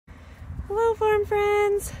Hello farm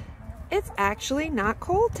friends! It's actually not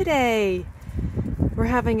cold today. We're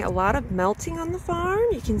having a lot of melting on the farm.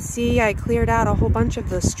 You can see I cleared out a whole bunch of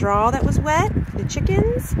the straw that was wet, the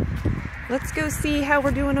chickens. Let's go see how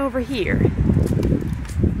we're doing over here.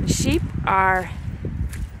 The sheep are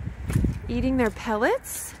eating their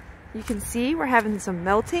pellets. You can see we're having some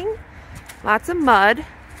melting, lots of mud,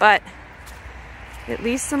 but at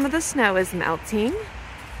least some of the snow is melting.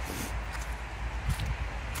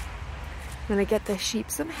 I'm gonna get the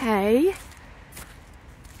sheep some hay.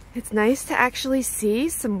 It's nice to actually see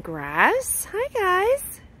some grass. Hi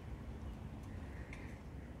guys.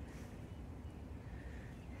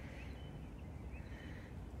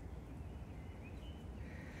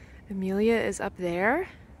 Amelia is up there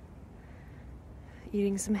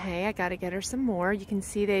eating some hay. I gotta get her some more. You can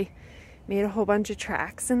see they made a whole bunch of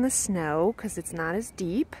tracks in the snow because it's not as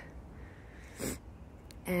deep.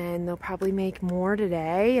 And they'll probably make more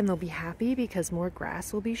today and they'll be happy because more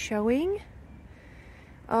grass will be showing.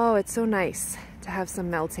 Oh, it's so nice to have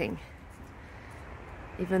some melting,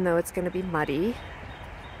 even though it's going to be muddy.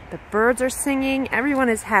 The birds are singing, everyone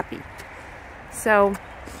is happy. So,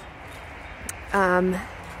 I'm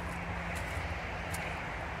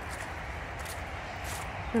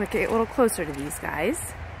going to get a little closer to these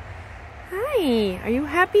guys. Hi, are you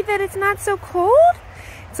happy that it's not so cold?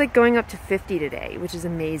 It's like going up to 50 today, which is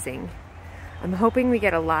amazing. I'm hoping we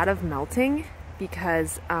get a lot of melting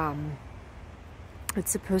because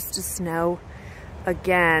it's supposed to snow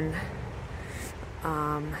again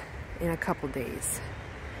in a couple days,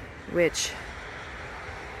 which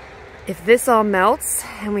if this all melts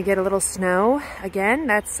and we get a little snow again,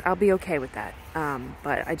 I'll be okay with that.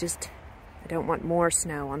 But I don't want more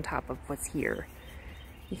snow on top of what's here.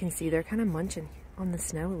 You can see they're kind of munching on the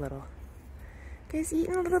snow a little. You guys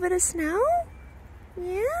eating a little bit of snow?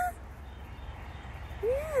 Yeah?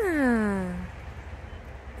 Yeah.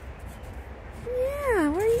 Yeah,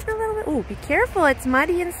 we're eating a little bit. Oh, be careful, it's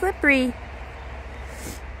muddy and slippery.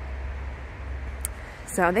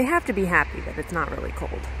 So they have to be happy that it's not really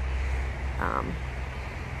cold.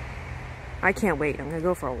 I can't wait. I'm gonna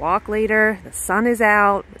go for a walk later. The sun is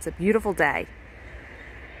out. It's a beautiful day.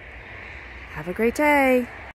 Have a great day.